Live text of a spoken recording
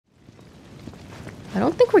I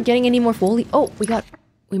don't think we're getting any more fully. Oh,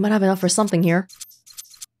 we might have enough for something here.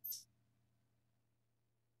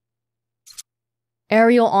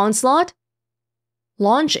 Aerial onslaught.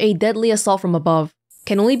 Launch a deadly assault from above.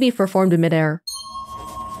 Can only be performed in midair.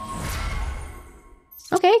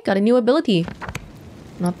 Okay, got a new ability.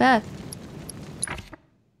 Not bad.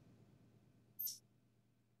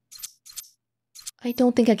 I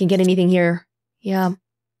don't think I can get anything here. Yeah.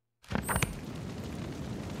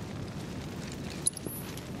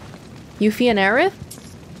 Yuffie and Aerith?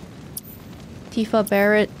 Tifa,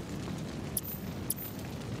 Barret.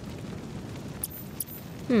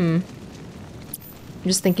 I'm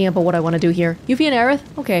just thinking about what I want to do here. Yuffie and Aerith?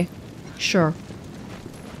 Okay. Sure.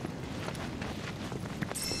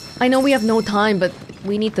 I know we have no time, but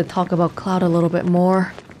we need to talk about Cloud a little bit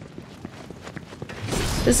more.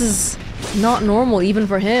 This is not normal even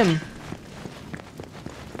for him.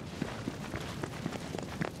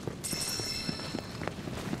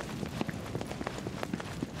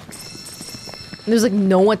 There's like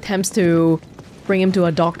no attempts to bring him to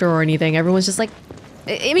a doctor or anything. Everyone's just like...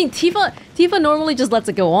 I mean, Tifa normally just lets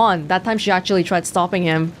it go on. That time she actually tried stopping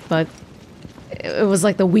him, but it was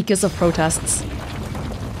like the weakest of protests.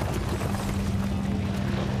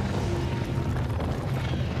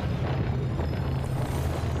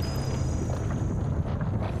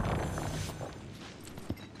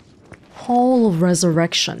 Hall of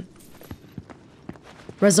Resurrection.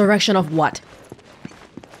 Resurrection of what?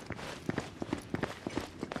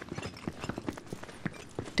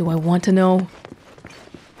 Do I want to know?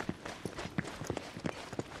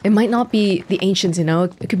 It might not be the ancients, you know?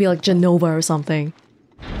 It could be like Genova or something.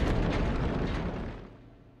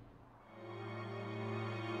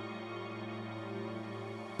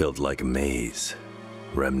 Built like a maze.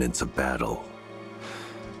 Remnants of battle.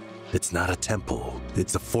 It's not a temple,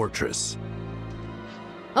 it's a fortress.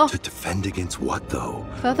 Oh. To defend against what, though?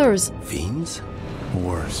 Feathers. Fiends?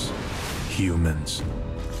 Worse. Humans.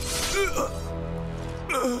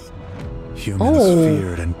 Humans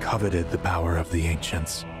feared and coveted the power of the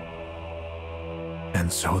ancients.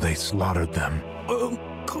 And so they slaughtered them.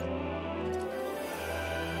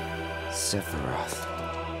 Sephiroth.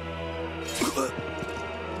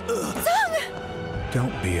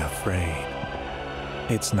 Don't be afraid.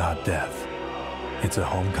 It's not death. It's a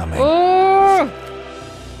homecoming. Oh!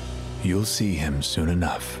 You'll see him soon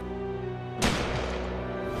enough.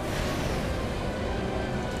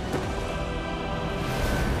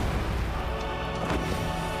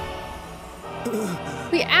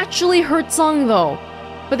 We actually hurt Sung though,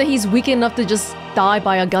 but that he's weak enough to just die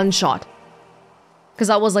by a gunshot. Because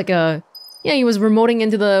that was like a... Yeah, he was remoting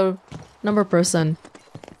into the number person.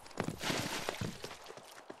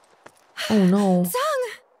 Oh no. Sung!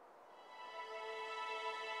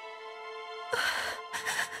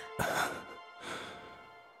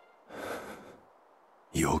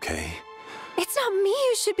 You okay? It's not me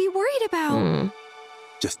you should be worried about.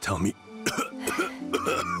 Just tell me.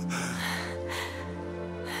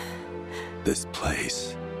 This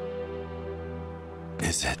place.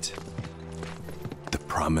 Is it the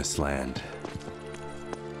promised land?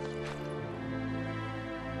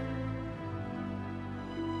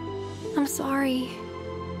 I'm sorry,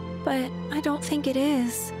 but I don't think it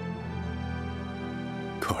is.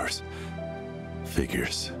 Of course.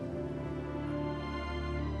 Figures.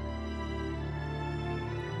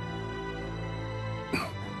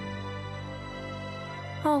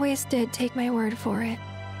 Always did take my word for it.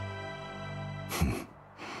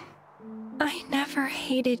 I never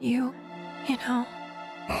hated you, you know.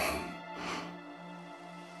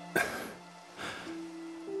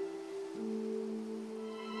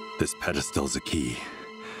 This pedestal's a key.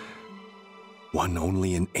 One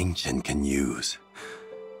only an ancient can use.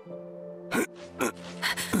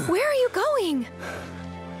 Where are you going?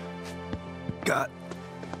 Got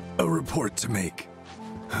a report to make.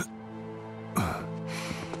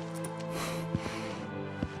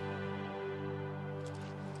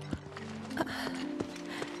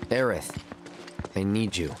 Aerith, I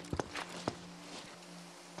need you.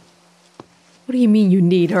 What do you mean you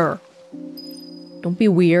need her? Don't be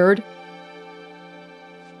weird.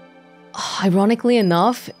 Ironically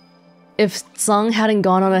enough, if Sung hadn't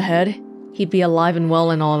gone on ahead, he'd be alive and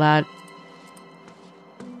well and all that.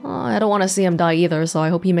 I don't want to see him die either, so I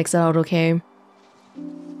hope he makes it out okay.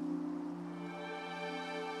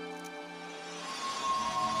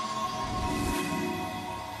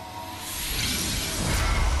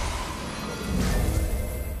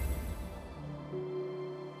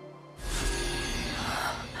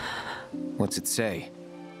 What's it say?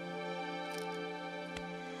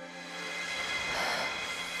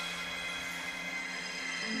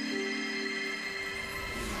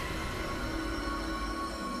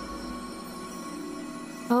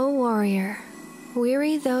 O warrior,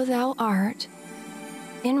 weary though thou art,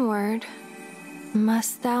 inward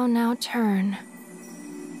must thou now turn.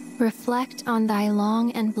 Reflect on thy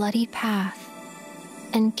long and bloody path,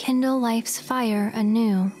 and kindle life's fire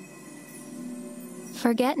anew.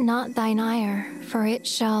 Forget not thine ire, for it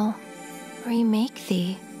shall remake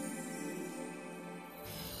thee.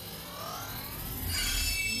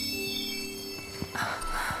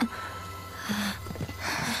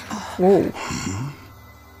 Whoa.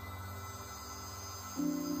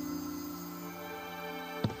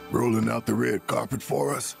 Rolling out the red carpet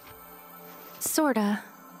for us? Sorta.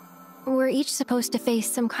 We're each supposed to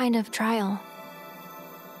face some kind of trial.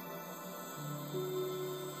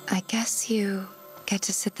 I guess you get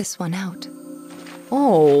to sit this one out.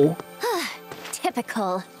 Oh.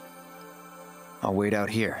 Typical. I'll wait out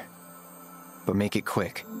here. But make it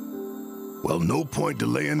quick. Well, no point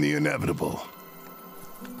delaying the inevitable.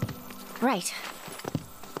 Right.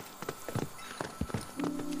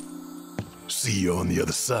 See you on the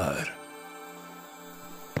other side.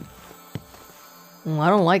 I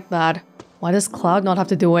don't like that. Why does Cloud not have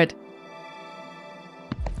to do it?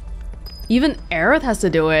 Even Aerith has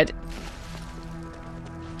to do it.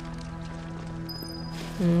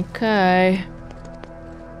 Okay.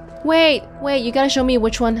 Wait, you gotta show me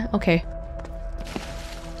which one. Okay.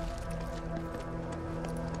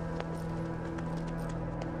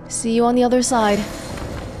 See you on the other side.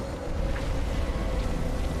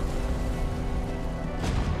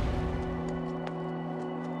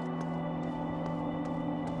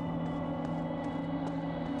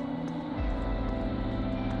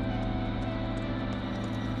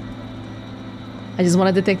 I just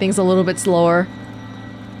wanted to take things a little bit slower.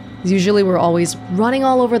 Usually we're always running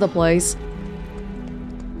all over the place.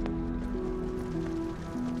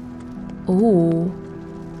 Ooh.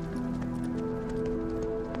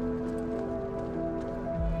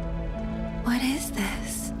 What is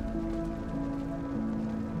this?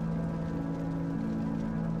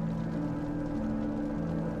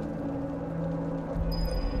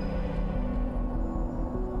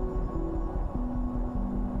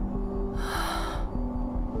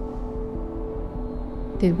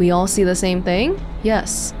 Did we all see the same thing?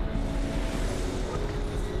 Yes.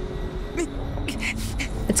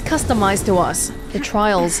 It's customized to us. The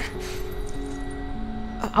trials.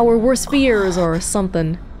 Our worst fears or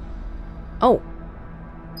something. Oh.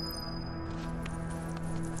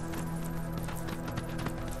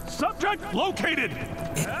 Subject located!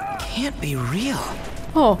 It can't be real.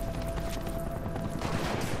 Oh.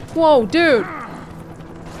 Whoa, dude.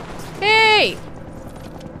 Hey!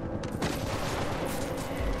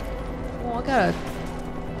 Oh, I gotta...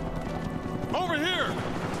 Over here!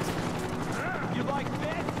 You like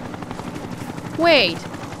that? Wait.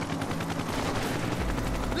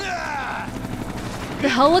 The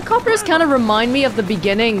helicopters kind of remind me of the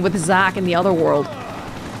beginning with Zack in the other world.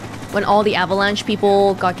 When all the Avalanche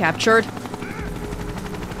people got captured.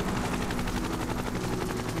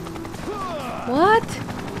 What?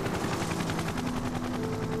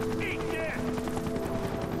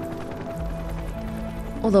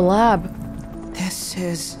 Oh, the lab. This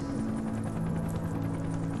is...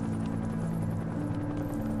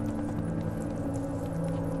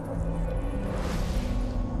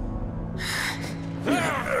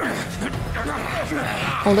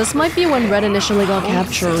 Oh, this might be when Red initially got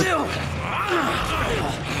captured.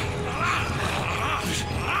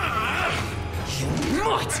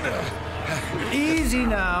 Easy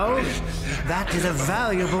now. That is a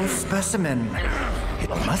valuable specimen. It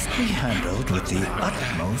must be handled with the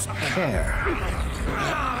utmost care.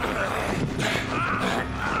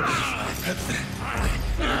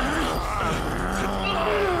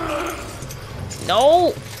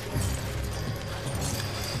 No!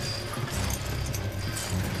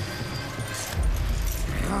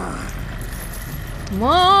 Come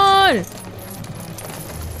on!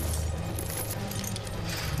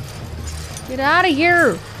 Get out of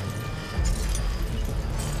here!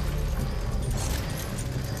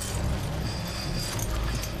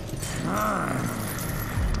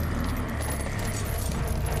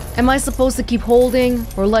 Am I supposed to keep holding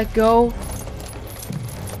or let go?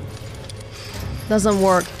 Doesn't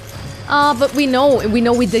work. But we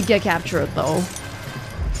know we did get captured though.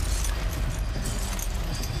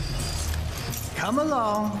 Come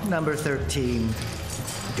along, number 13.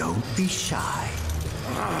 Don't be shy.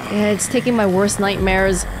 Yeah, it's taking my worst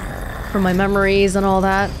nightmares from my memories and all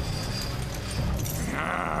that.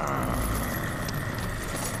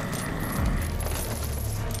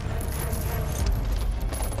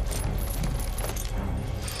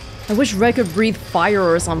 I wish Red could breathe fire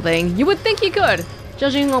or something. You would think he could,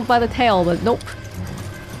 judging by the tail, but nope.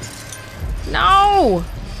 No!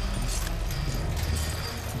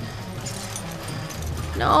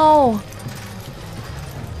 No!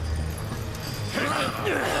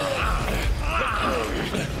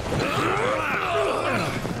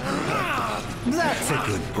 That's a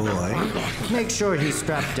good boy. Make sure he's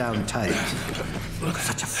strapped down tight.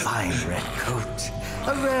 Such a fine red coat.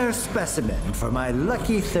 A rare specimen for my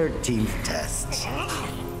lucky 13th test.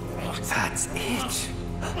 That's it.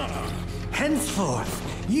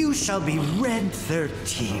 Henceforth, you shall be Red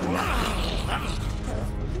 13.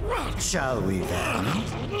 Shall we then?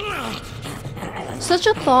 Such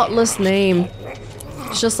a thoughtless name.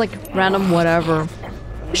 It's just like random whatever.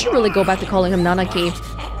 We should really go back to calling him Nanaki.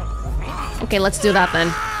 Okay, let's do that then.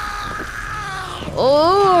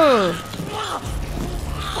 Oh!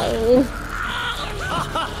 Oh.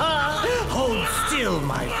 Hold still,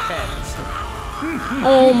 my pet.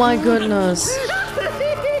 Oh my goodness.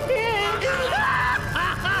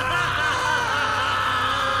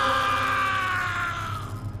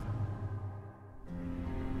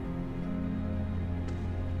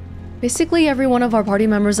 Basically, every one of our party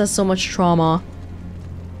members has so much trauma.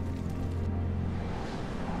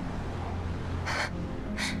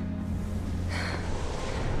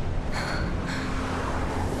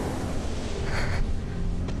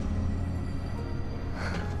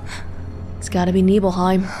 It's gotta be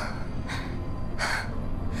Nibelheim.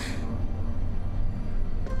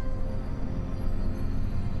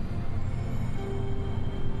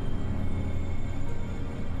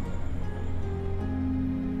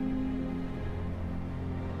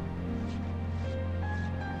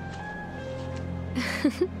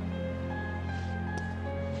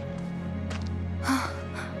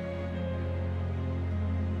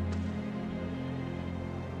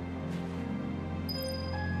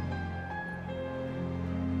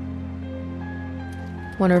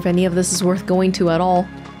 Wonder if any of this is worth going to at all.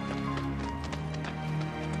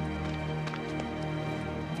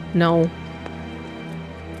 No.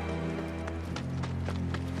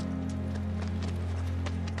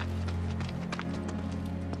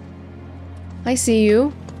 I see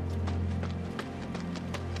you.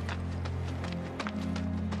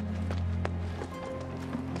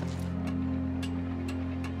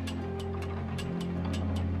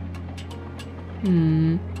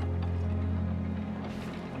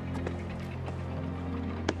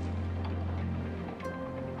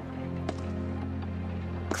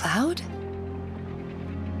 Cloud?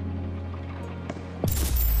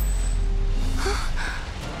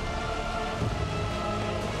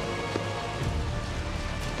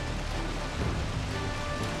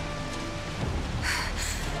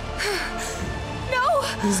 No!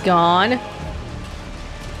 He's gone.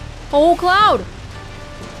 Oh, Cloud!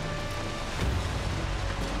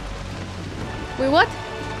 Wait, what?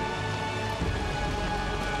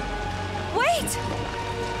 Wait!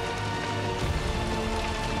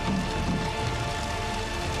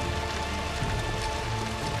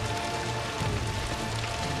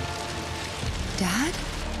 Dad?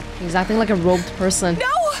 He's acting like a robed person. No!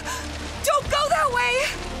 Don't go that way!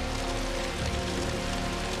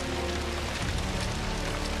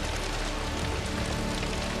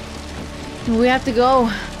 We have to go.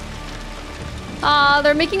 Ah,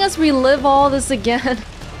 they're making us relive all this again.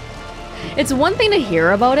 It's one thing to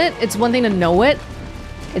hear about it, it's one thing to know it.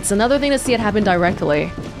 It's another thing to see it happen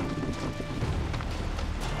directly.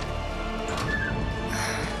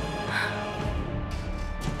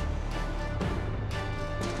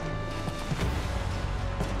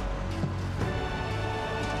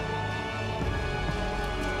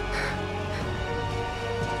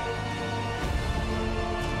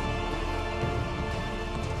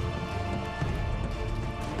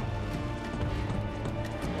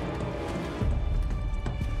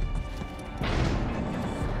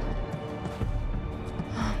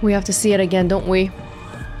 We have to see it again, don't we?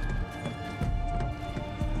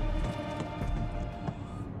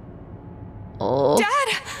 Oh.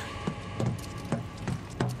 Dad!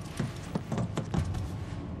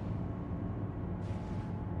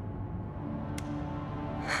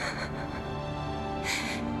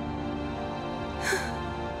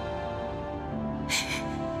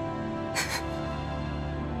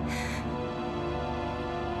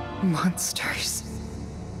 Monsters.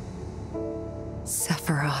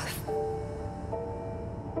 Sephiroth.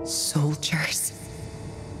 Soldiers.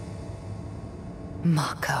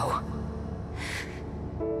 Mako.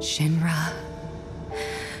 Shinra.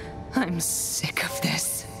 I'm sick of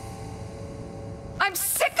this. I'm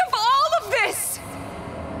sick of all of this!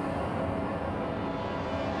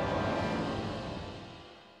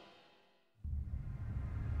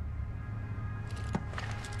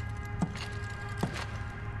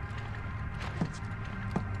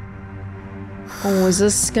 Oh, is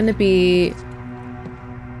this gonna be...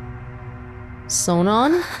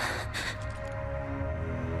 Sonon?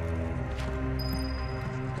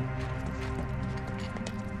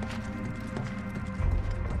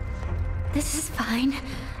 This is fine.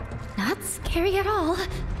 Not scary at all.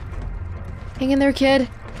 Hang in there, kid.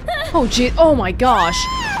 Oh, gee. Oh my gosh.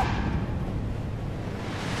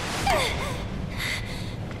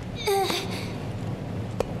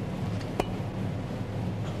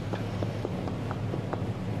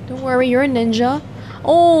 Don't worry, you're a ninja.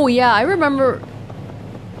 Oh, yeah, I remember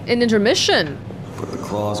an intermission. Put the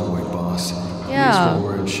claws away, boss. Yeah.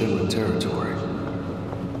 We're in Shinra territory.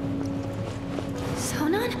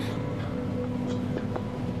 Sonon?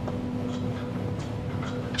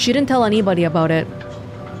 She didn't tell anybody about it.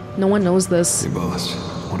 No one knows this. Hey, boss.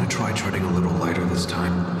 Want to try treading a little lighter this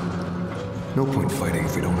time? No point fighting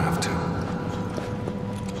if we don't have to.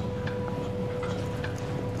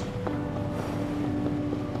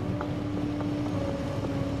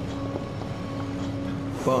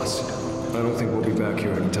 Boss, I don't think we'll be back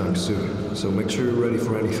here anytime soon, so make sure you're ready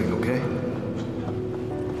for anything, okay?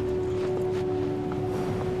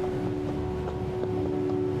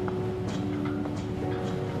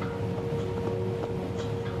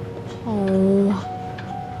 Oh.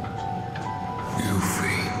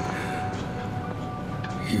 Yuffie,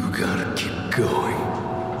 you gotta keep going.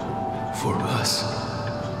 For us.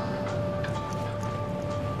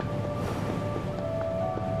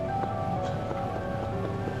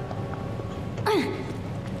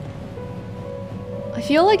 I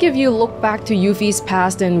feel like if you look back to Yuffie's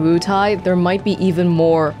past in Wutai, there might be even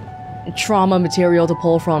more trauma material to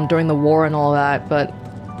pull from during the war and all that, but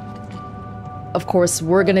of course,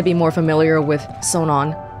 we're gonna be more familiar with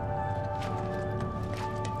Sonon.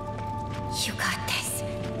 You got this.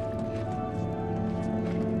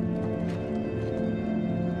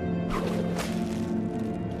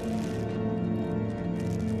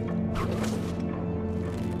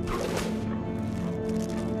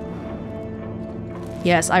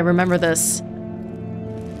 Yes, I remember this.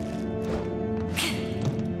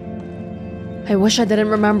 I wish I didn't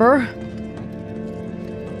remember.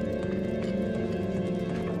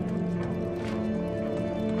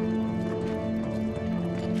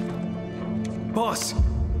 Boss!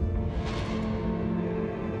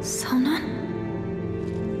 Sonon?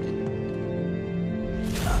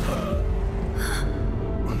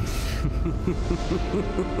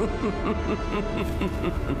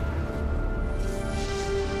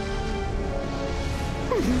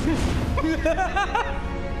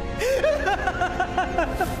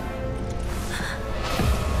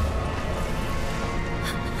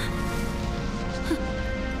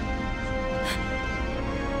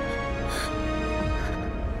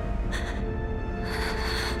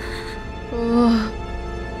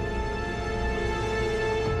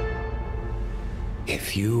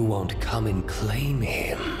 If you won't come and claim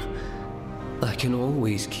him, I can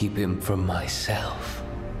always keep him for myself.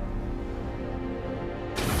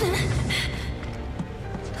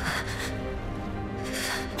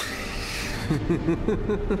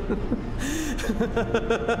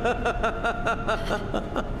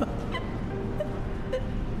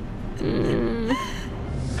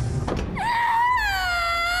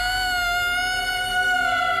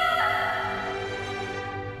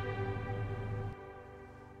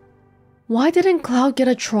 Why didn't Cloud get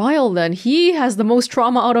a trial then? He has the most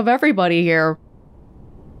trauma out of everybody here.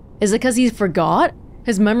 Is it because he forgot?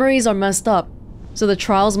 His memories are messed up, so the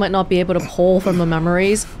trials might not be able to pull from the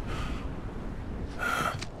memories.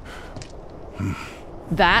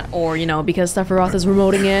 That, or, you know, because Sephiroth is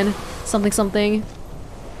remoting in. Something, something.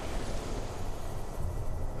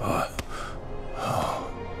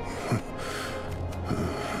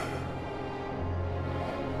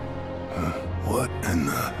 What in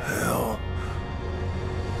the hell?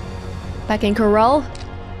 Back in Corel?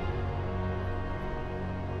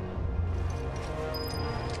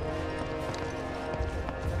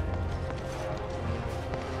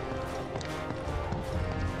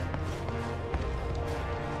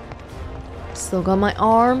 Still got my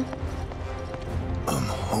arm. I'm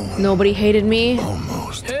home. Nobody hated me.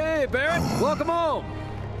 Almost. Hey, Barret! Welcome home!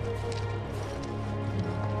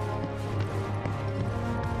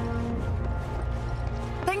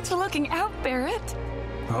 Thanks for looking out, Barret.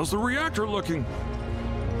 How's the reactor looking?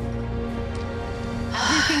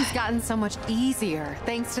 Everything's gotten so much easier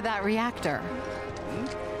thanks to that reactor.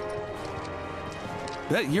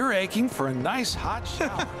 Bet you're aching for a nice hot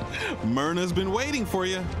shower. Myrna's been waiting for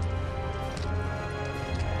you.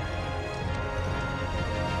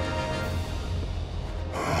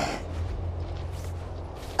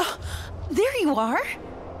 There you are.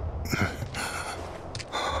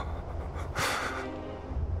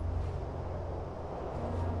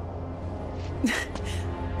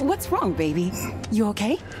 What's wrong, baby? You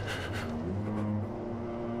okay?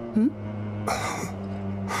 Hmm?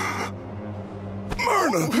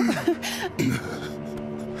 Myrna!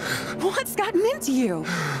 What's gotten into you?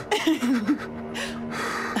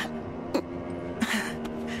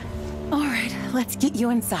 All right, let's get you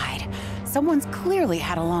inside. Someone's clearly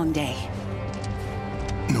had a long day.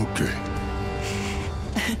 Okay.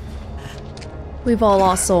 We've all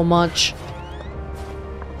lost so much.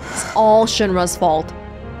 It's all Shinra's fault.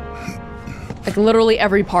 Like, literally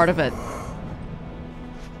every part of it.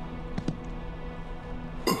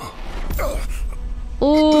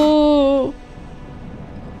 Ooh.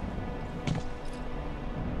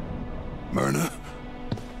 Myrna?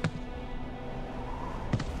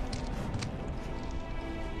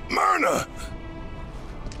 Myrna!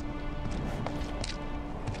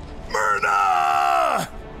 Myrna!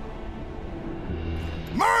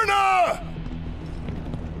 Myrna!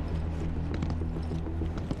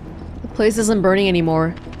 The place isn't burning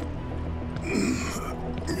anymore.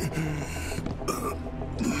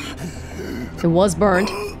 It was burned.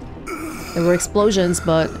 There were explosions,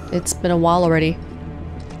 but it's been a while already.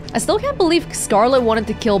 I still can't believe Scarlet wanted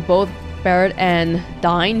to kill both Barret and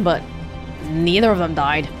Dyne, but neither of them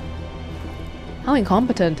died. How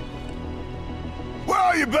incompetent. Where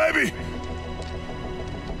are you, baby?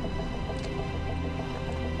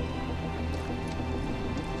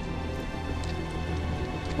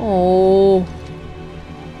 Oh.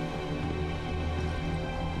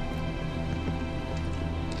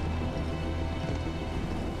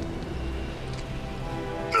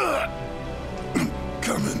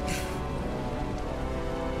 Coming.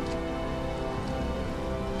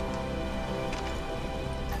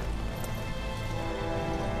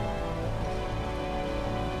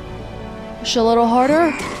 Push a little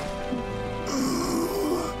harder.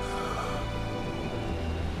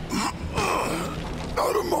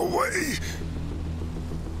 Out of my way.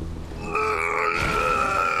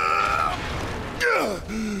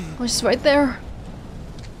 Oh, she's right there.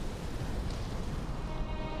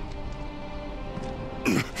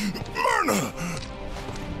 Myrna!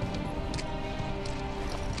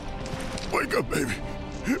 Wake up, baby.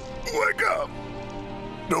 Wake up.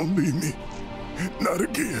 Don't leave me. Not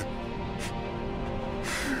again.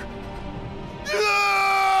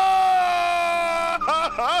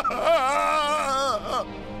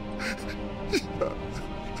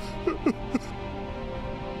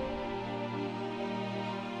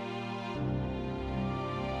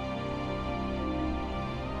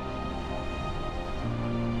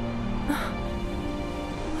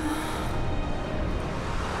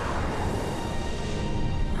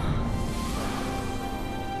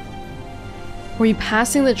 Were you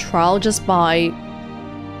passing the trial just by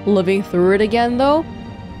living through it again, though?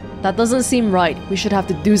 That doesn't seem right. We should have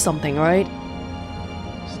to do something, right?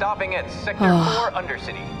 Stopping at Sector 4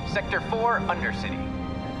 Undercity. Sector 4 Undercity.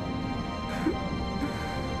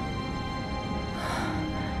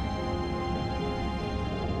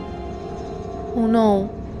 Oh no.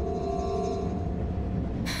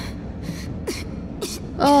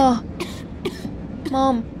 Oh.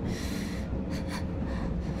 Mom.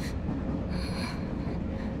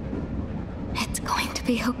 It's going to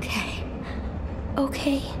be okay.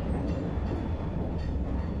 Okay.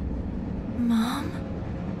 Mom?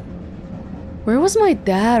 Where was my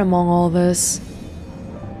dad among all this?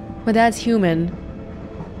 My dad's human.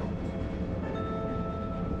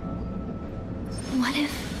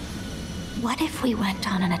 What if we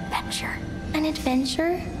went on an adventure? An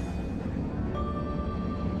adventure?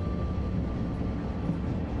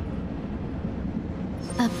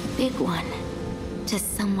 A big one. To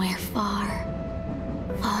somewhere far,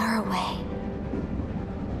 far away.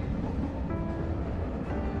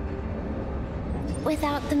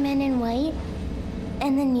 Without the men in white?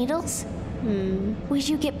 And the needles? Would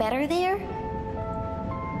you get better there?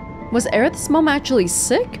 Was Aerith's mom actually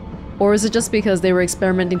sick? Or is it just because they were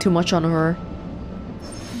experimenting too much on her?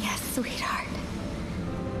 Yes, sweetheart.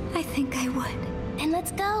 I think I would. And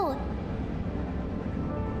let's go!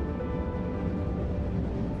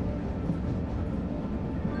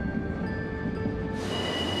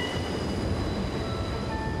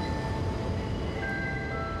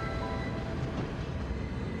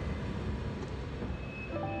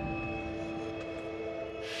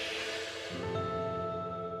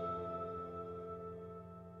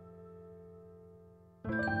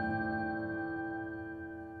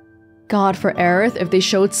 God, for Aerith, if they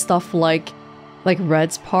showed stuff like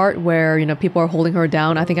Red's part where, you know, people are holding her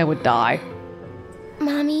down, I think I would die.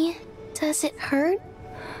 Mommy, does it hurt?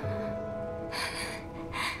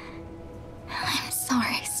 I'm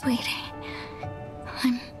sorry, sweetie.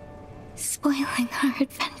 I'm spoiling our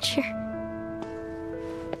adventure.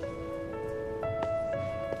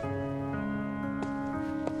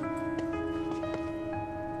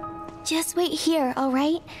 Just wait here,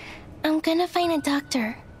 alright? I'm gonna find a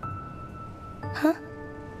doctor. Huh?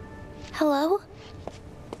 Hello?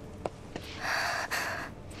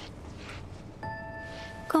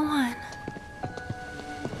 Go on.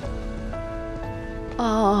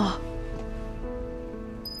 Oh.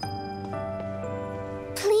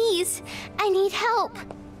 Please, I need help.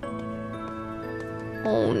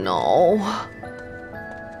 Oh no.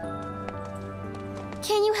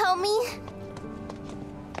 Can you help me?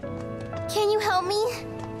 Can you help me?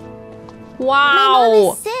 Wow. My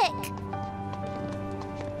mom is sick.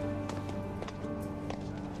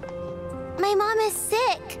 My mom is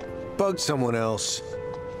sick. Bug someone else.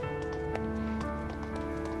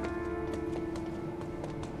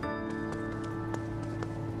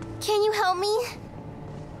 Can you help me?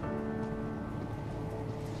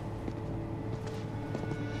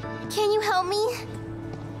 Can you help me?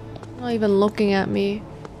 Not even looking at me.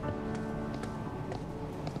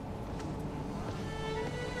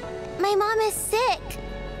 My mom is sick.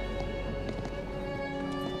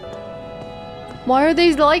 Why are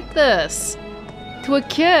they like this? To a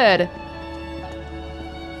kid.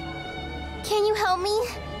 Can you help me?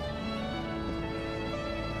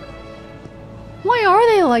 Why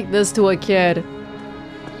are they like this to a kid?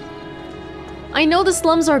 I know the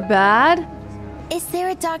slums are bad. Is there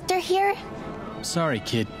a doctor here? Sorry,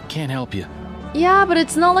 kid. Can't help you. Yeah, but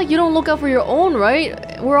it's not like you don't look out for your own,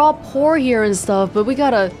 right? We're all poor here and stuff, but we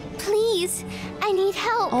gotta... Please, I need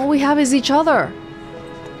help. All we have is each other.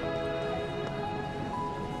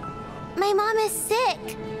 My mom is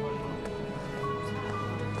sick.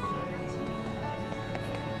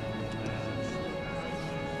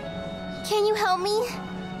 Can you help me?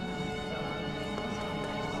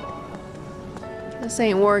 This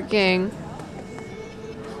ain't working.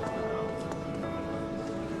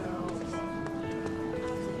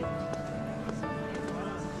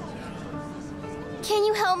 Can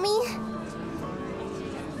you help me?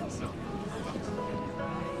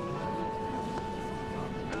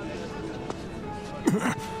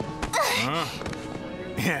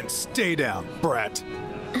 And stay down, brat.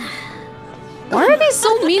 Why are they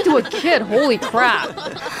so mean to a kid? Holy crap.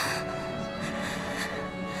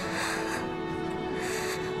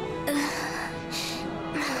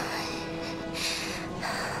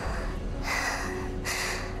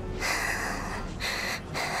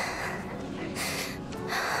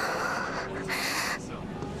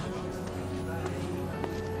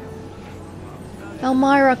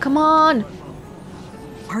 Elmira, come on!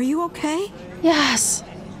 Are you okay? Yes!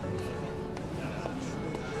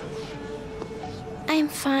 I'm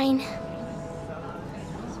fine.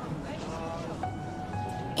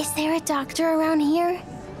 Is there a doctor around here?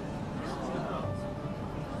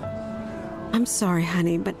 I'm sorry,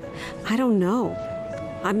 honey, but I don't know.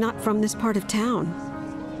 I'm not from this part of town.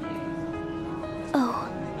 Oh,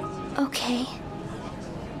 okay.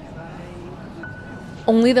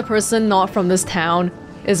 Only the person not from this town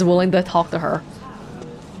is willing to talk to her.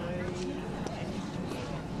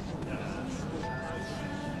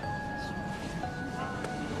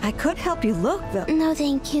 I could help you look, though. No,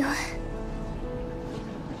 thank you.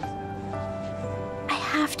 I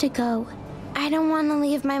have to go. I don't want to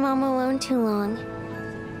leave my mom alone too long.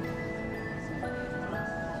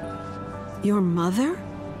 Your mother?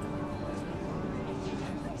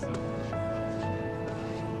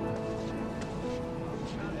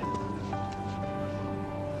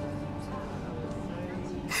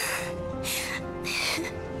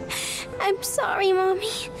 I'm sorry, Mommy.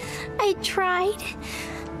 I tried.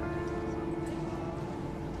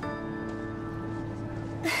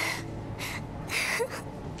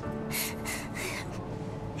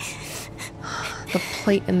 The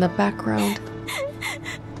plate in the background.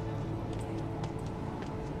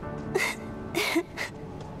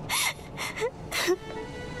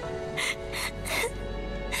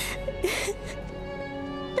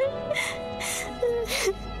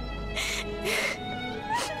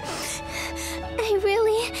 I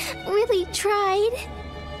really tried.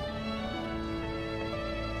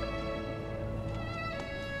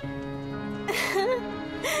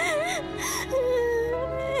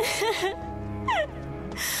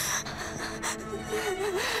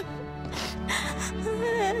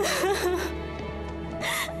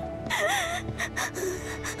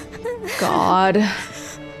 God.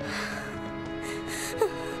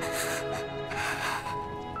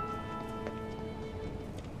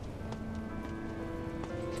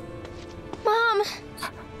 Mom!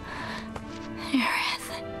 Aerith.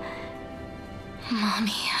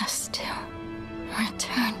 Mommy has to to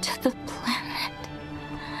return to the planet.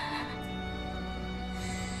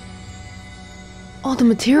 Oh, the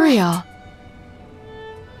materia.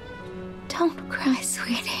 Don't cry,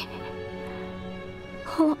 sweetie.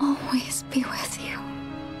 I'll always be with you.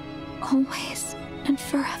 Always and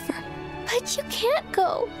forever. But you can't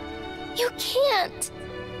go. You can't.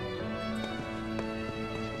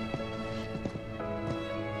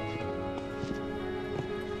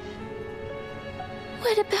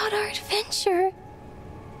 What about our adventure?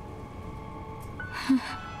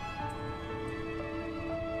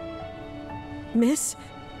 Miss,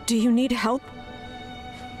 do you need help?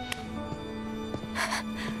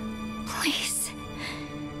 Please,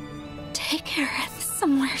 take Aerith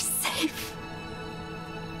somewhere safe.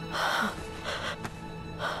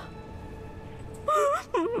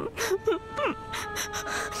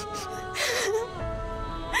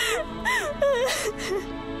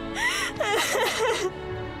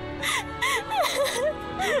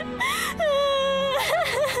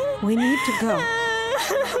 We need to go.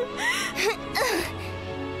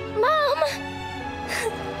 Mom!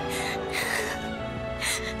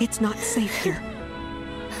 It's not safe here.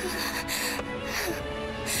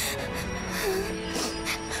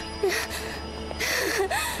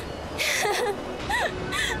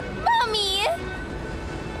 Mommy!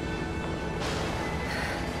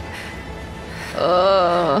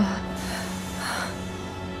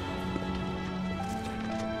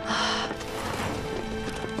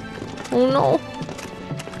 Oh no.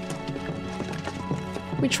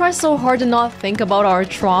 We try so hard to not think about our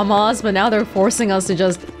traumas, but now they're forcing us to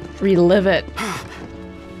just relive it.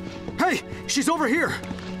 Hey, she's over here.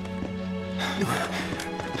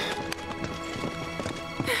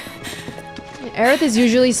 Aerith is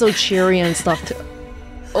usually so cheery and stuff too.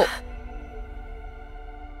 Oh.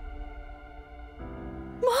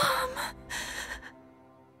 Mom!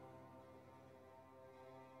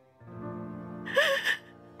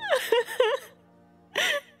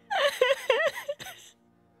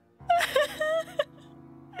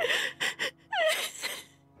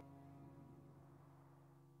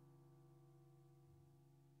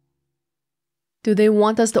 Do they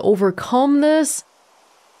want us to overcome this?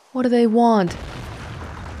 What do they want?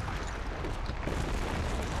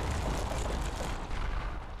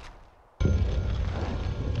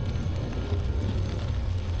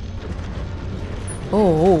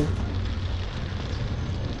 Oh.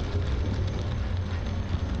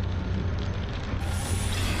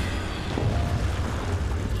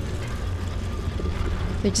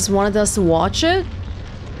 They just wanted us to watch it?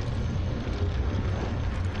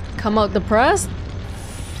 Come out depressed?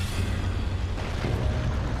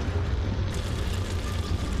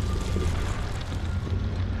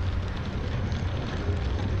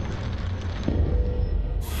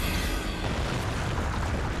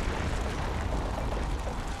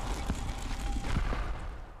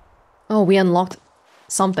 Oh, we unlocked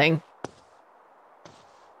something.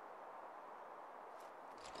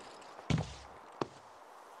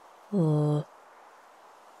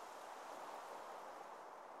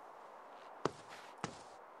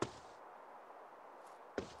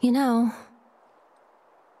 You know,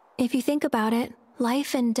 if you think about it,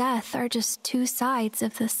 life and death are just two sides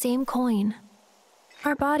of the same coin.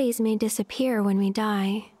 Our bodies may disappear when we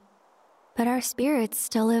die, but our spirits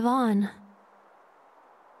still live on.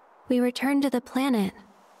 We return to the planet,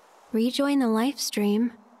 rejoin the life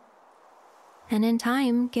stream, and in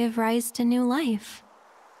time give rise to new life.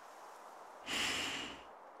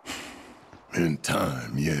 In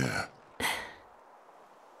time, yeah.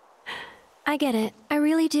 I get it, I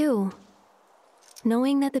really do.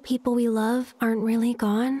 Knowing that the people we love aren't really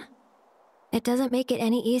gone, it doesn't make it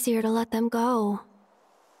any easier to let them go.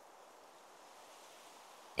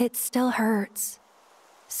 It still hurts.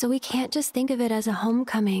 So we can't just think of it as a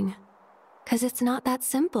homecoming, 'cause it's not that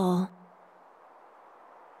simple.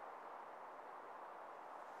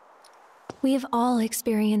 We've all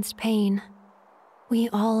experienced pain. We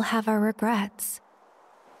all have our regrets.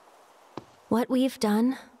 What we've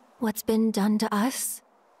done, what's been done to us,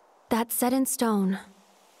 that's set in stone.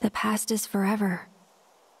 The past is forever.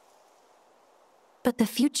 But the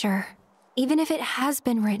future, even if it has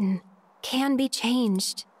been written, can be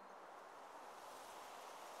changed.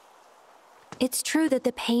 It's true that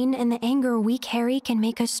the pain and the anger we carry can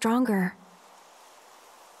make us stronger.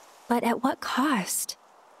 But at what cost?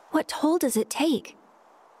 What toll does it take?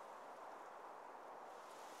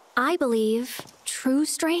 I believe true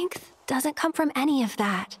strength doesn't come from any of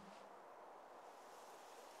that.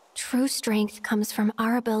 True strength comes from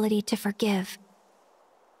our ability to forgive,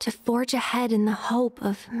 to forge ahead in the hope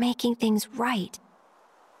of making things right.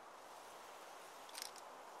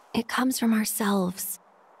 It comes from ourselves.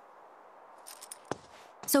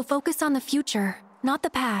 So focus on the future, not the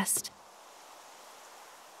past.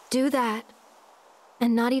 Do that,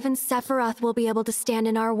 and not even Sephiroth will be able to stand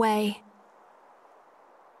in our way.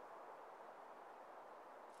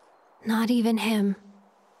 Not even him.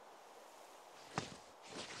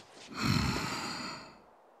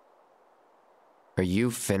 Are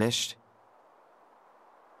you finished?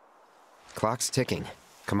 Clock's ticking.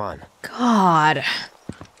 Come on. God.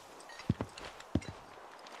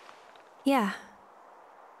 Yeah,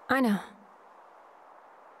 I know.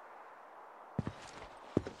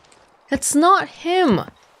 It's not him.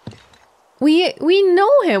 We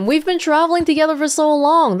know him. We've been traveling together for so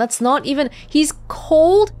long. That's not even... He's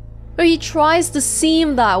cold, or he tries to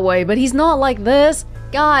seem that way, but he's not like this.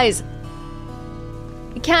 Guys,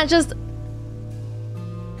 you can't just...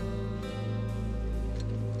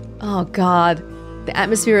 Oh god. The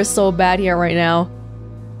atmosphere is so bad here right now.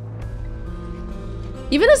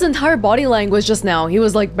 Even his entire body language just now, he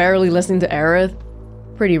was like barely listening to Aerith.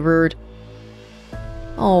 Pretty rude.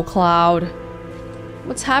 Oh, Cloud.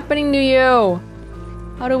 What's happening to you?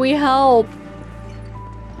 How do we help?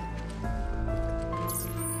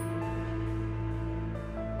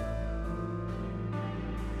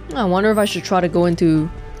 I wonder if I should try to go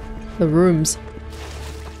into the rooms.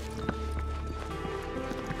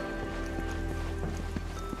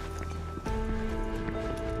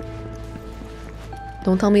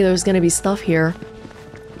 Don't tell me there's gonna be stuff here.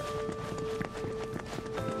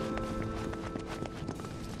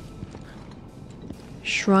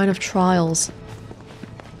 Shrine of Trials.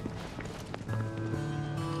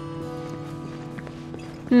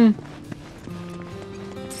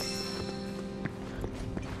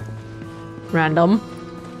 Random.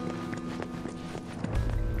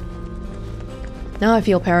 Now I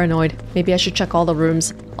feel paranoid. Maybe I should check all the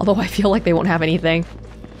rooms. Although I feel like they won't have anything.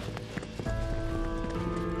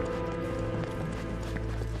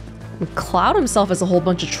 Cloud himself has a whole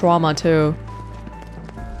bunch of trauma too.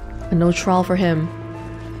 And no trial for him.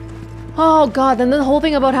 Oh god, then the whole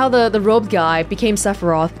thing about how the robed guy became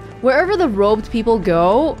Sephiroth. Wherever the robed people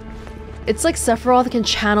go, it's like Sephiroth can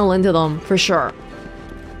channel into them, for sure.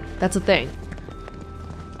 That's a thing.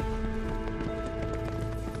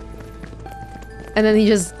 And then he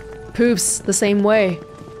just poops the same way.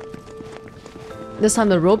 This time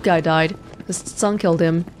the robed guy died. His son killed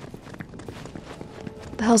him.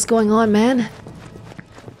 What the hell's going on, man?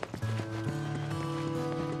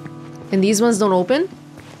 And these ones don't open?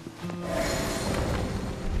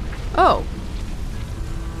 Oh.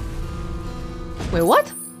 Wait,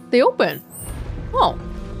 what? They open. Oh.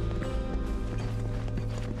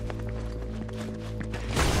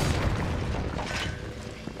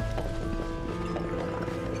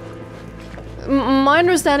 My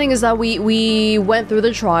understanding is that we went through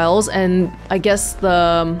the trials and I guess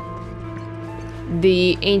the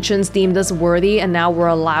ancients deemed us worthy and now we're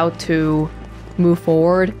allowed to move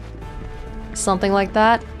forward. Something like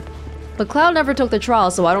that. But Cloud never took the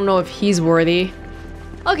trial, so I don't know if he's worthy.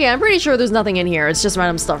 Okay, I'm pretty sure there's nothing in here. It's just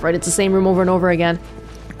random stuff, right? It's the same room over and over again.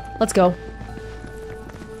 Let's go.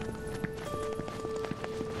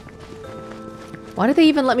 Why did they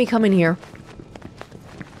even let me come in here?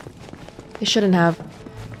 They shouldn't have.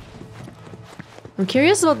 I'm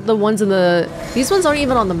curious about the ones in the... These ones aren't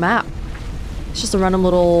even on the map. It's just a random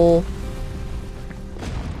little...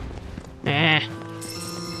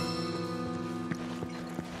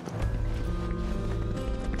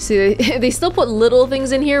 See, they still put little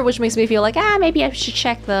things in here, which makes me feel like, maybe I should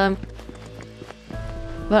check them.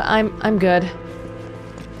 But I'm good.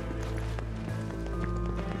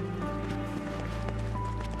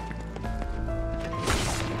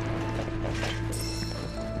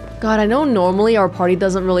 God, I know normally our party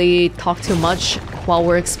doesn't really talk too much while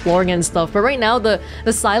we're exploring and stuff, but right now the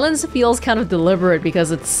silence feels kind of deliberate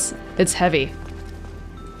because it's heavy.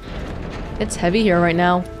 It's heavy here right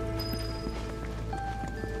now.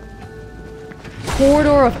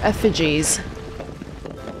 Corridor of Effigies.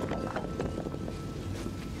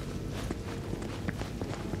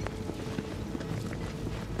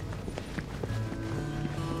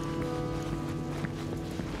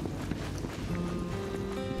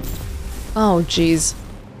 Oh, jeez.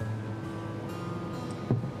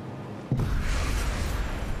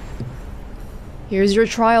 Here's your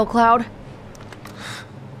trial, Cloud.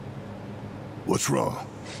 What's wrong?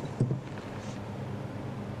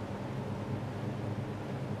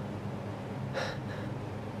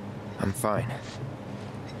 I'm fine.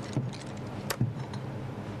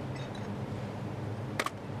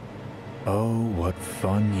 Oh, what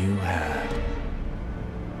fun you had.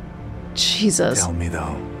 Jesus. Tell me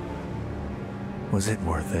though, Was it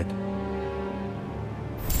worth it?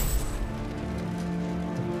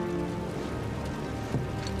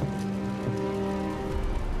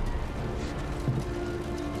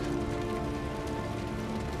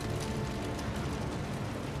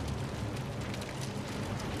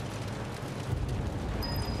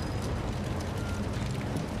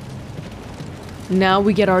 Now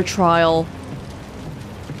we get our trial.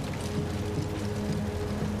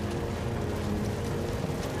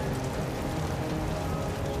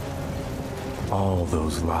 All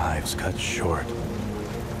those lives cut short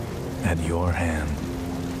at your hand.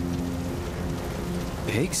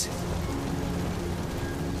 Pigs?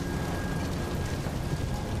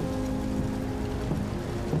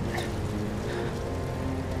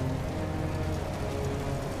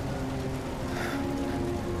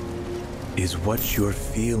 Is what you're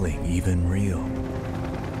feeling even real?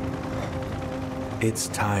 It's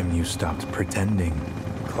time you stopped pretending,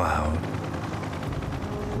 Cloud.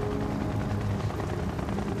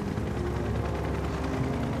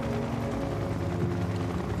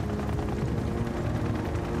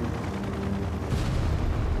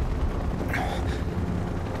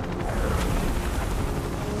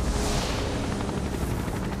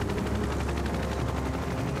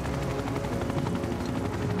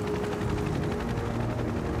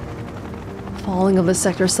 Falling of the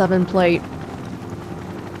Sector 7 plate.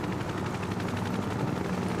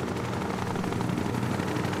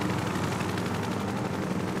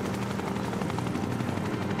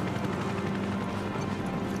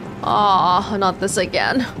 Ah, not this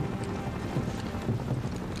again.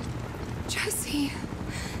 Jesse.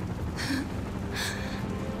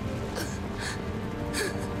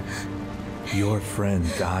 Your friend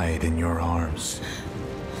died in your arms,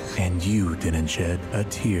 and you didn't shed a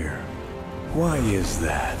tear. Why is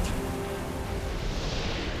that?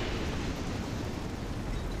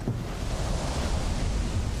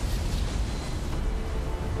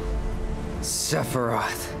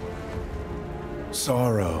 Sephiroth.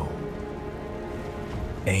 Sorrow.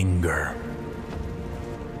 Anger.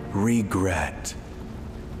 Regret.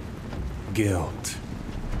 Guilt.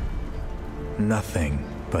 Nothing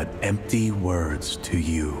but empty words to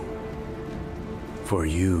you. For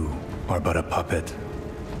you are but a puppet.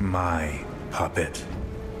 My puppet.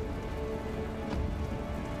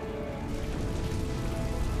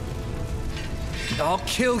 I'll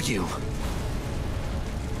kill you.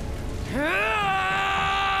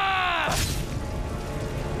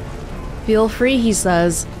 Feel free, he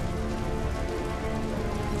says.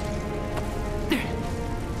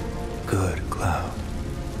 Good, Cloud.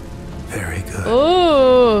 Very good.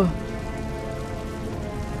 Oh!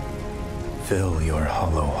 Fill your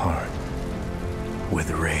hollow heart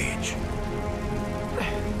with rage.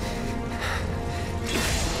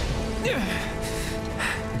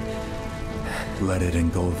 Let it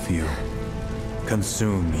engulf you,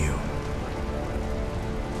 consume you,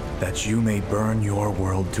 that you may burn your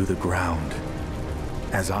world to the ground,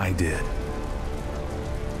 as I did.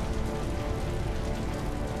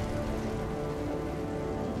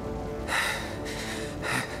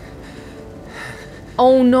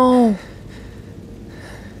 Oh no!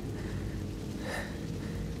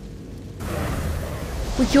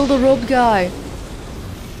 We killed the robed guy.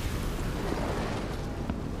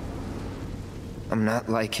 I'm not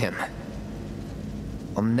like him.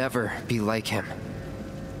 I'll never be like him.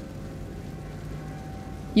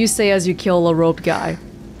 You say as you kill a robed guy.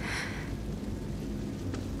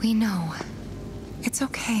 We know. It's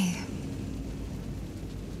okay.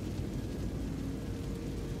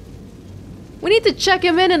 We need to check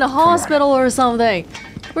him in a hospital or something.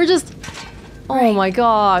 We're just... Oh my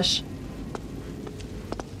gosh.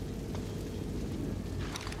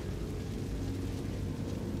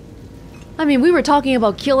 I mean, we were talking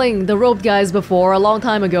about killing the robed guys before, a long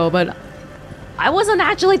time ago, but I wasn't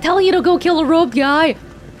actually telling you to go kill a robed guy.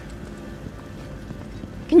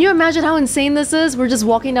 Can you imagine how insane this is? We're just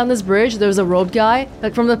walking down this bridge, there's a robed guy,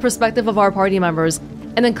 like from the perspective of our party members,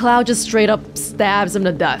 and then Cloud just straight up stabs him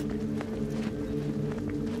to death.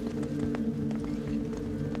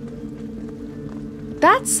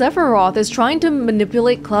 That Sephiroth is trying to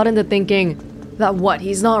manipulate Cloud into thinking that what,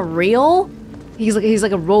 he's not real? He's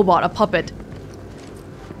like a robot, a puppet.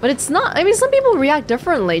 But it's not. I mean, some people react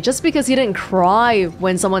differently. Just because he didn't cry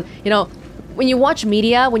when someone, you know, when you watch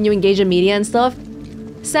media, when you engage in media and stuff,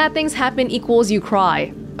 sad things happen equals you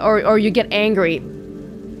cry or you get angry.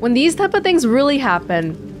 When these type of things really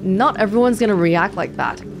happen, not everyone's gonna react like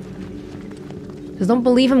that. Just don't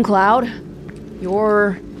believe him, Cloud.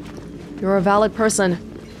 You're a valid person.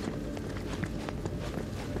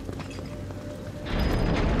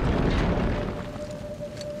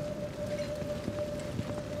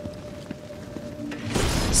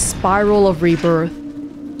 Spiral of Rebirth.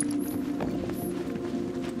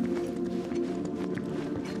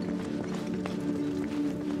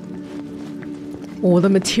 Oh, the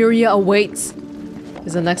materia awaits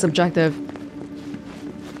is the next objective.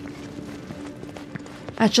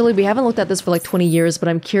 Actually, we haven't looked at this for like 20 years, but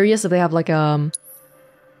I'm curious if they have like yeah,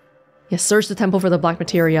 search the temple for the black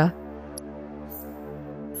materia.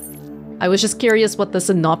 I was just curious what the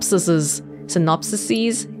synopsises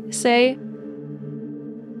say.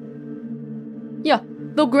 Yeah,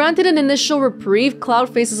 though granted an initial reprieve,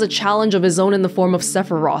 Cloud faces a challenge of his own in the form of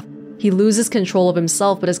Sephiroth. He loses control of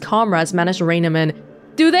himself, but his comrades manage to rein him in.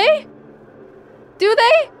 Do they? Do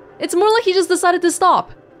they? It's more like he just decided to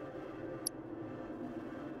stop.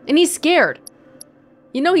 And he's scared.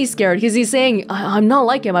 You know he's scared because he's saying, I'm not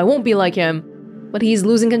like him, I won't be like him. But he's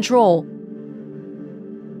losing control.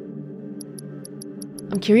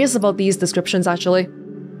 I'm curious about these descriptions actually.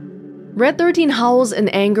 Red 13 howls in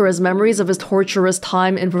anger as memories of his torturous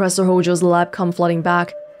time in Professor Hojo's lab come flooding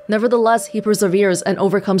back. Nevertheless, he perseveres and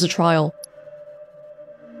overcomes the trial.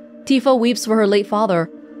 Tifa weeps for her late father,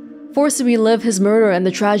 forced to relive his murder and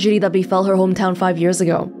the tragedy that befell her hometown 5 years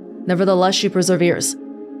ago. Nevertheless, she perseveres.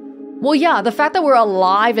 Well, yeah, the fact that we're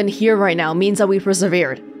alive and here right now means that we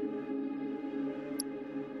persevered.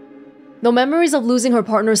 Though memories of losing her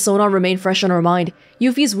partner Sona remain fresh in her mind,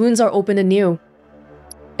 Yuffie's wounds are open anew.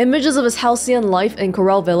 Images of his halcyon life in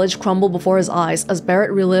Corel Village crumble before his eyes as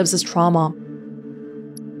Barret relives his trauma.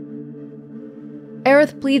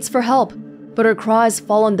 Aerith pleads for help, but her cries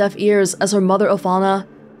fall on deaf ears as her mother Othana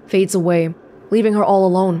fades away, leaving her all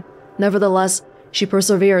alone. Nevertheless, she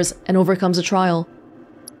perseveres and overcomes the trial.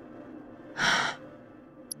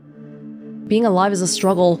 Being alive is a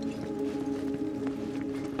struggle.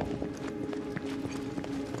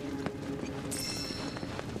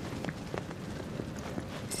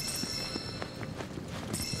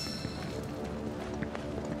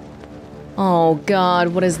 Oh god,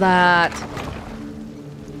 what is that?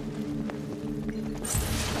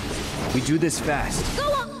 We do this fast. Go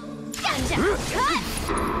on. Cut.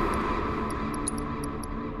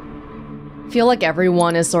 Feel like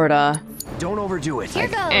everyone is sorta... Don't overdo it. Here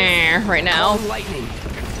goes. Right now. Lightning.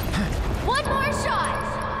 One more shot.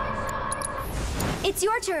 It's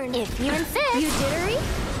your turn. If you insist. You jittery?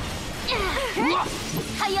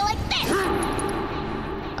 How you like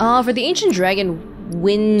this? For the Ancient Dragon,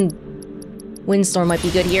 Windstorm might be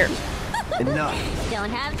good here. Enough. Don't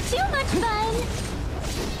have too much fun.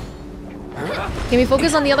 Can we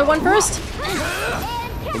focus on the other one first?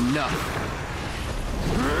 Enough.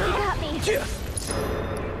 You got me.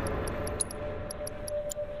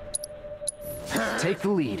 Take the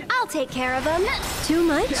lead. I'll take care of them. Too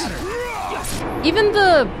much? Even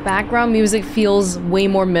the background music feels way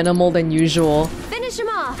more minimal than usual. Finish him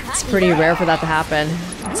off. It's pretty rare for that to happen.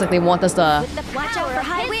 It's like they want us to Watch out for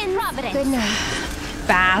high winds. Good night.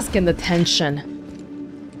 bask in the tension.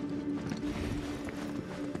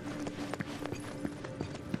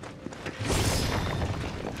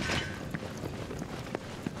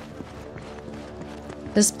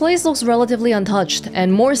 This place looks relatively untouched,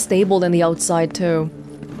 and more stable than the outside too.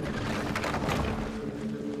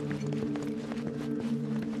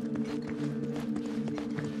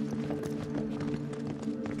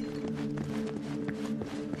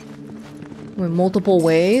 With multiple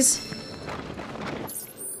ways.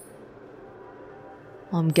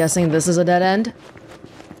 I'm guessing this is a dead end.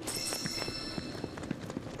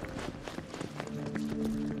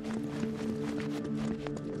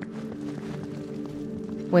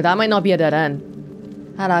 Wait, that might not be a dead end.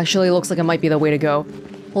 That actually looks like it might be the way to go.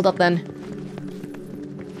 Hold up then.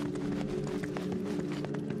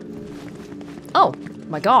 Oh,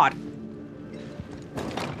 my god.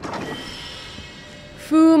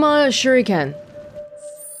 Fuma Shuriken.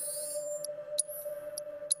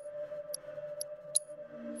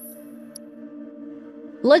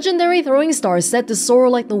 Legendary throwing stars said to soar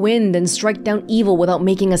like the wind and strike down evil without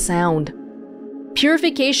making a sound.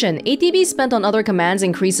 Purification. ATB spent on other commands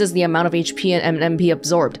increases the amount of HP and MP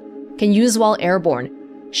absorbed. Can use while airborne.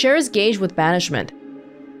 Shares gauge with banishment.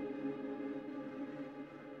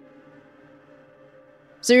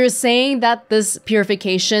 So you're saying that this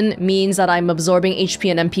purification means that I'm absorbing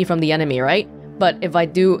HP and MP from the enemy, right? But if I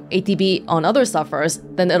do ATB on other stuff first,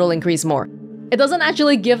 then it'll increase more. It doesn't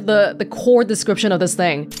actually give the core description of this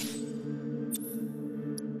thing.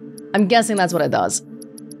 I'm guessing that's what it does.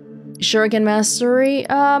 Shuriken Mastery,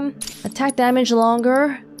 attack damage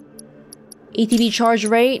longer, ATB charge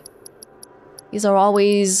rate, these are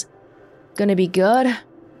always gonna be good.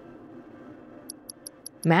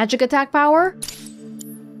 Magic attack power?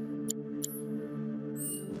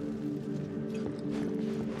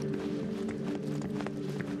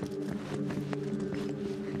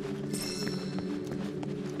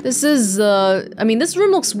 This is, I mean, this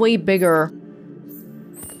room looks way bigger.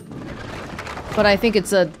 But I think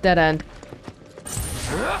it's a dead end.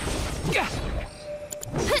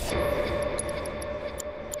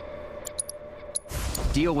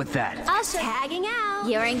 Deal with that. Us tagging out.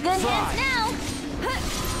 You're in good hands now.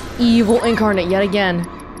 Evil incarnate yet again.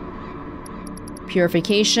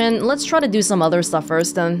 Purification. Let's try to do some other stuff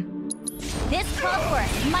first then. This calls for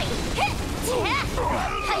a mighty hit.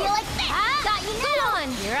 How you like that? Got you now.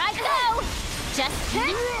 On. Here I go. Just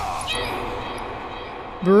hit.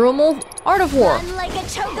 Brumal Art of War. Run like a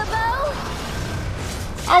chocobo.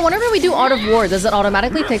 Oh, whenever we do Art of War, does it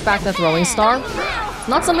automatically take back the throwing star?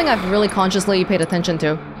 Not something I've really consciously paid attention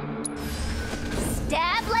to.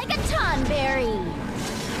 Stab like a tonberry.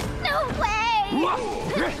 No way.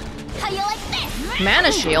 How you like this?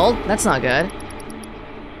 Mana shield? That's not good.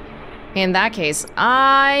 In that case,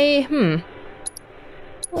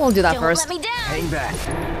 we'll do that first. Let me down. Hang back.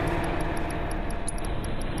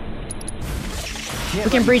 We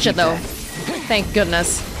can breach it though. Thank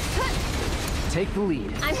goodness. Take the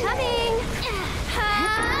lead. I'm coming.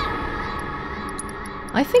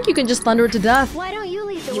 I think you can just thunder it to death. Why don't you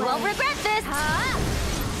lead the way? You won't regret this.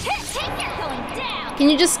 You're going down. Can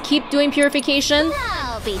you just keep doing purification?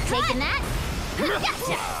 I'll be taking that.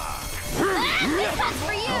 Gotcha. This one's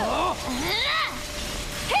for you.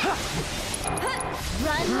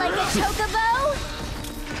 Run like a chocobo.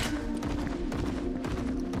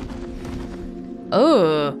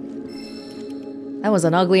 Oh, that was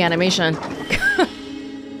an ugly animation.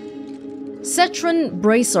 Cetron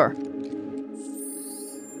Bracer.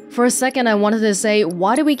 For a second, I wanted to say,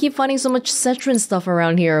 why do we keep finding so much Cetron stuff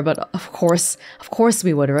around here? But of course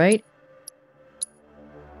we would, right?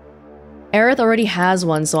 Aerith already has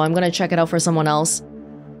one, so I'm gonna check it out for someone else.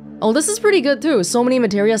 Oh, this is pretty good too. So many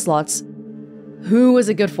materia slots. Who is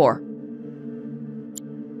it good for?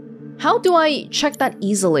 How do I check that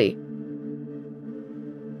easily?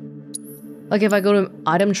 Like if I go to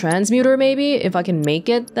item transmuter maybe? If I can make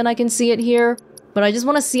it, then I can see it here. But I just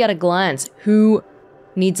want to see at a glance who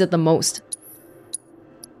needs it the most.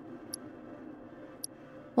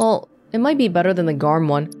 Well, it might be better than the Garm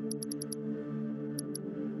one.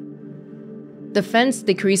 Defense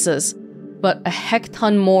decreases, but a heck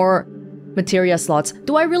ton more materia slots.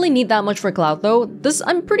 Do I really need that much for Cloud though?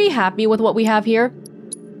 I'm pretty happy with what we have here.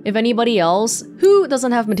 If anybody else, who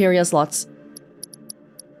doesn't have materia slots?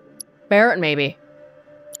 Barret maybe.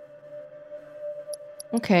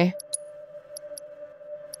 Okay.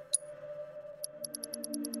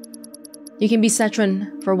 You can be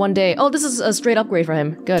Cetron for one day. Oh, this is a straight upgrade for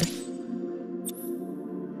him. Good.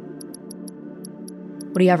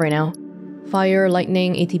 What do you have right now? Fire,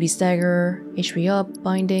 lightning, ATB stagger, HP up,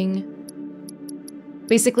 binding.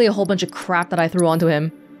 Basically a whole bunch of crap that I threw onto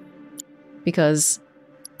him. Because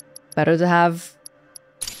better to have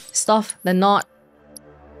stuff than not.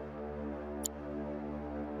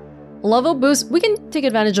 Level boost. We can take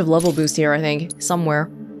advantage of level boost here, I think. Somewhere.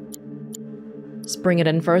 Let's bring it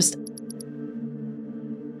in first.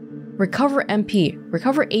 Recover MP.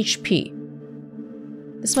 Recover HP.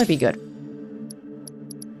 This might be good.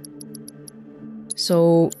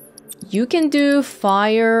 So, you can do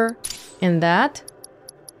fire and that.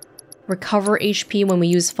 Recover HP when we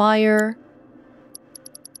use fire.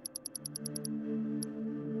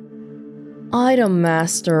 Item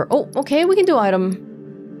Master. Oh, okay, we can do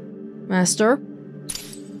Item Master.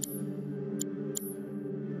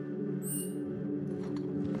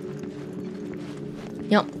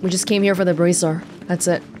 Yep, we just came here for the bracer. That's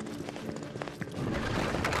it.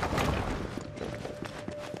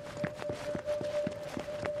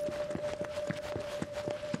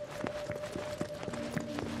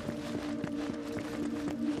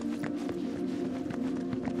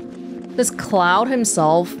 This Cloud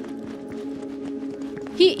himself,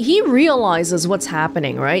 he realizes what's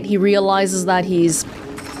happening, right? He realizes that he's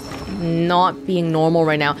not being normal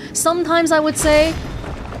right now. Sometimes I would say,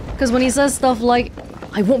 because when he says stuff like,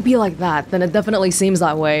 I won't be like that, then it definitely seems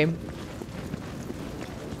that way.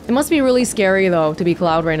 It must be really scary though, to be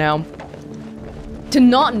Cloud right now. To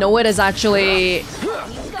not know it is actually...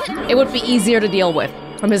 It would be easier to deal with,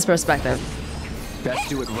 from his perspective. Best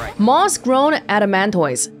do it right. Moss-grown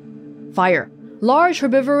adamantoids. Fire. Large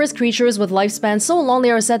herbivorous creatures with lifespans so long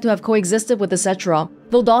they are said to have coexisted with the Cetra.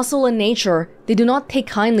 Though docile in nature, they do not take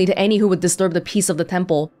kindly to any who would disturb the peace of the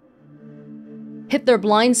temple. Hit their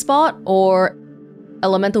blind spot or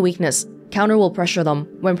elemental weakness. Counter will pressure them.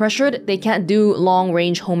 When pressured, they can't do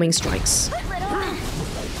long-range homing strikes.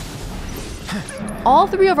 All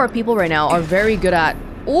three of our people right now are very good at...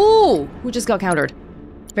 Ooh! Who just got countered?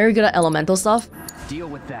 Very good at elemental stuff. Deal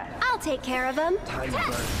with that. I'll take care of him.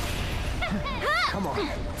 Come on.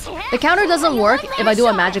 The counter doesn't work if I do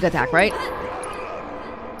a magic attack, right?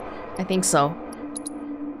 I think so.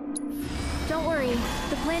 Don't worry.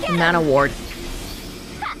 The plan. The mana ward.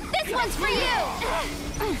 This one's for you.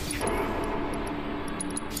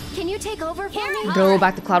 Can you take over for me? Go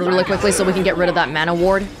back to Cloud really quickly so we can get rid of that mana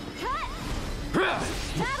ward.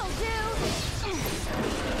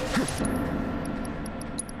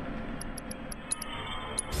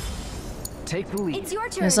 Take the lead. It's your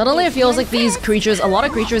turn. And suddenly it feels like these creatures, a lot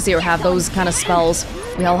of creatures here have those kind of spells.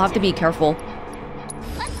 We all have to be careful.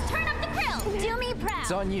 Let's turn up the grill. Do me proud.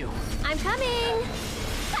 It's on you. I'm coming.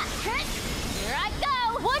 Here I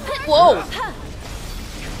go. One hit. Whoa!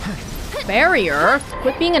 Barrier?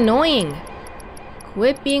 Quit being annoying.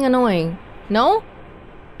 Quit being annoying. No?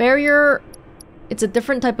 Barrier... It's a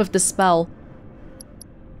different type of dispel.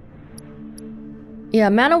 Yeah,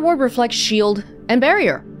 mana ward reflects shield and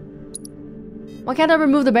barrier. Why can't I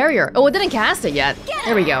remove the barrier? Oh, it didn't cast it yet.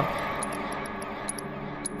 There we go.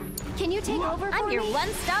 Can you take over? I'm your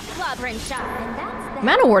one-stop clobbering shop, and that's that.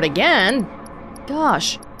 Mana ward again?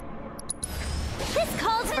 Gosh. This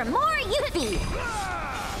calls for more Yuffie.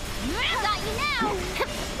 Got you now.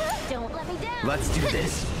 Don't let me down. Let's do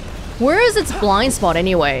this. Where is its blind spot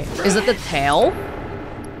anyway? Is it the tail?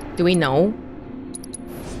 Do we know?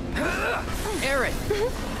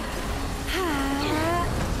 Aerith.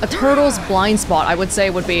 A turtle's blind spot, I would say,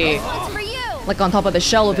 would be like on top of the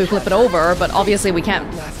shell if we flip it over, but obviously we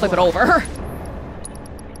can't flip it over.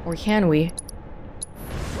 Or can we?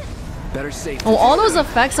 Better safe. Oh, all those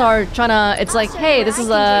effects are trying to... It's like, hey, this is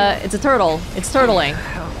a... It's a turtle. It's turtling.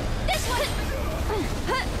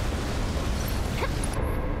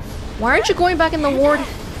 Why aren't you going back in the ward,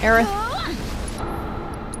 Aerith?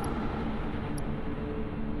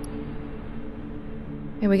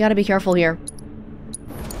 Hey, we gotta be careful here.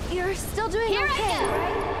 You're still doing okay,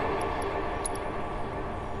 right?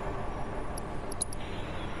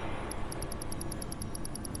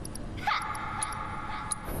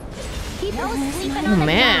 Oh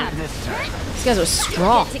man, these guys are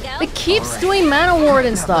strong. It keeps doing mana ward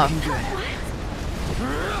and stuff.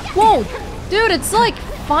 Whoa, dude, it's like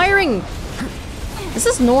firing. Is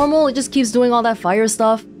this normal? It just keeps doing all that fire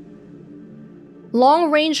stuff.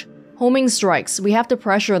 Long range homing strikes. We have to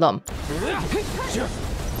pressure them.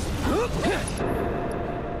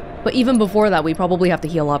 But even before that, we probably have to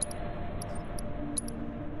heal up.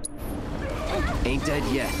 Ain't dead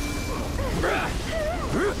yet.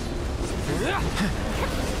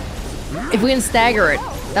 If we can stagger it,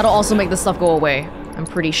 that'll also make this stuff go away. I'm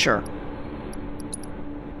pretty sure.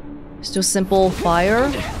 Just do simple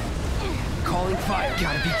fire. Calling fire.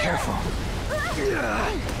 Gotta be careful.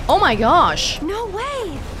 Oh my gosh! No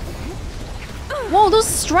way! Whoa, those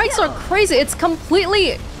strikes are crazy. It's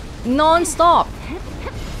completely non-stop.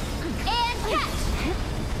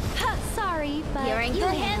 Sorry, but you're in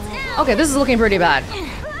good hands now. Okay, this is looking pretty bad.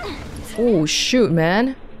 Oh shoot,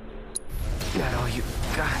 man. Got all you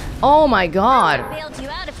got. Oh my god. Bailed you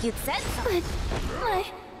out if you'd said so.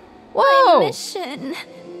 Whoa! My mission.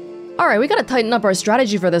 Alright, we gotta tighten up our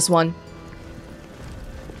strategy for this one.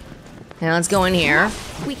 Now let's go in here.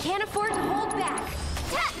 We can't afford to hold back.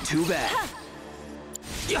 Too bad.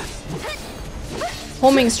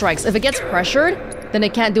 Homing strikes. If it gets pressured, then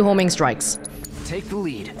it can't do homing strikes. Take the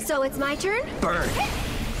lead. So it's my turn? Burn.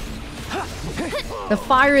 The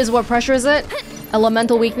fire is what pressures it.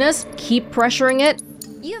 Elemental weakness. Keep pressuring it.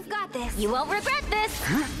 You've got this. You won't regret this.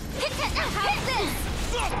 How's this?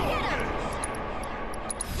 Get him.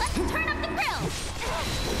 Let's turn up the grill.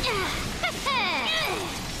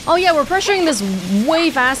 Oh yeah, we're pressuring this way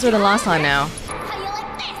faster than last time now. How you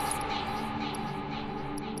like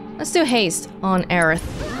this? Let's do haste on Aerith.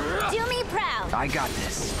 Do me proud. I got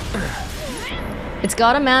this. It's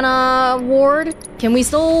got a mana ward. Can we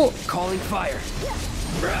still... Calling fire.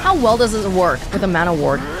 How well does it work with a mana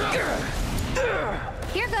ward?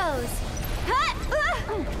 Here goes.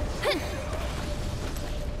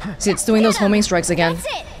 See, it's doing those homing strikes again. That's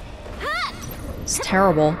it. It's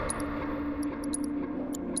terrible.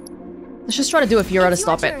 Let's just try to do a Fiora to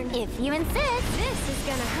stop it. If you insist, this is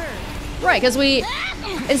gonna hurt. Right, because we...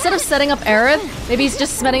 Instead of setting up Aerith, maybe it's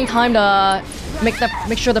just spending time to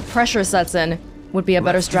make sure the pressure sets in. Would be a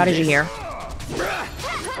better strategy here.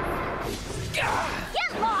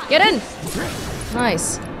 Get in!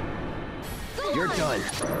 Nice. You're done.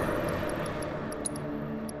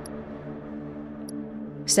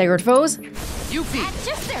 Staggered foes. Yuffie. At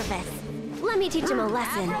your service. Let me teach him a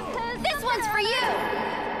lesson. This one's for you.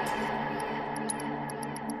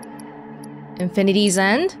 Infinity's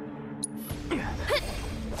End.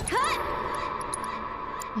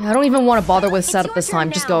 Yeah, I don't even want to bother with setup this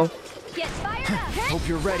time. Just go. Hope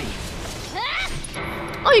you're ready.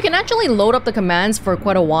 Oh, you can actually load up the commands for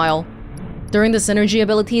quite a while during the synergy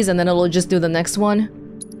abilities, and then it'll just do the next one.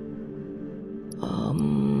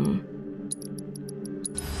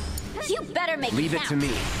 You better make Leave it to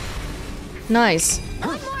me. Nice.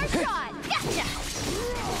 One more shot. Gotcha.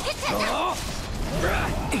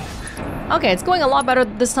 Okay, it's going a lot better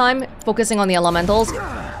this time, focusing on the elementals.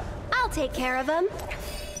 I'll take care of them.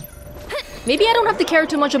 Maybe I don't have to care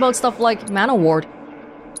too much about stuff like Mana Ward.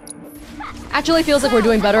 Actually feels like we're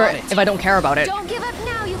doing better if I don't care about it. Don't give up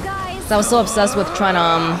now, you guys. I was so obsessed with trying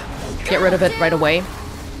to get rid of it right away.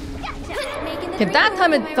 Okay, that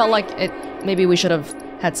time it felt like maybe we should have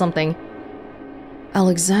had something.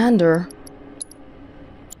 Alexander.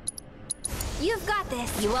 You've got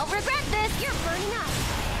this. You won't regret this. You're burning up.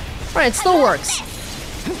 Alright, it still works.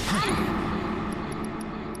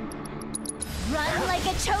 Run like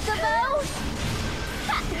a chocobo.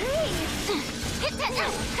 Take that.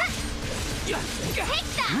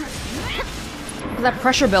 That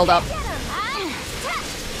pressure build up. Here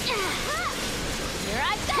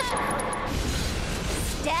I go.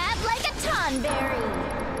 Stab like a tonberry.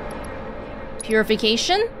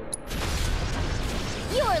 Purification?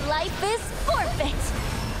 Your life is forfeit.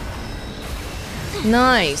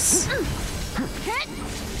 Nice.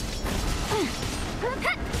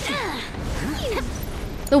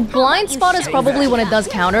 The blind spot is probably when it does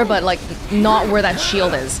counter, but like not where that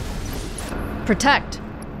shield is. Protect.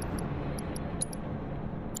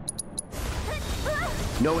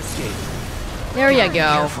 No escape. There you go.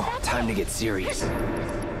 Careful. Time to get serious.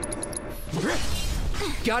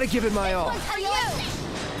 Gotta give it my all.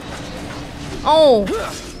 Oh.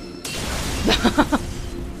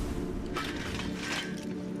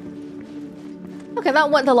 Okay,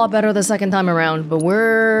 that went a lot better the second time around, but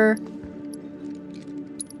we're...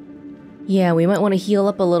 Yeah, we might want to heal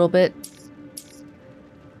up a little bit.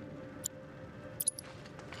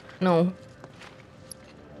 No.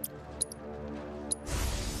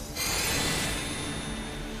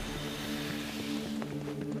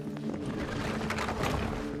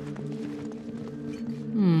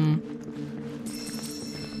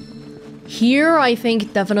 Here, I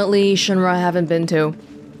think definitely Shinra I haven't been to.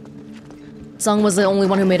 Sung was the only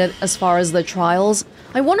one who made it as far as the trials.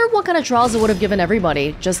 I wonder what kind of trials it would have given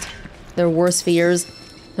everybody. Just their worst fears,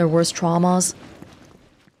 their worst traumas.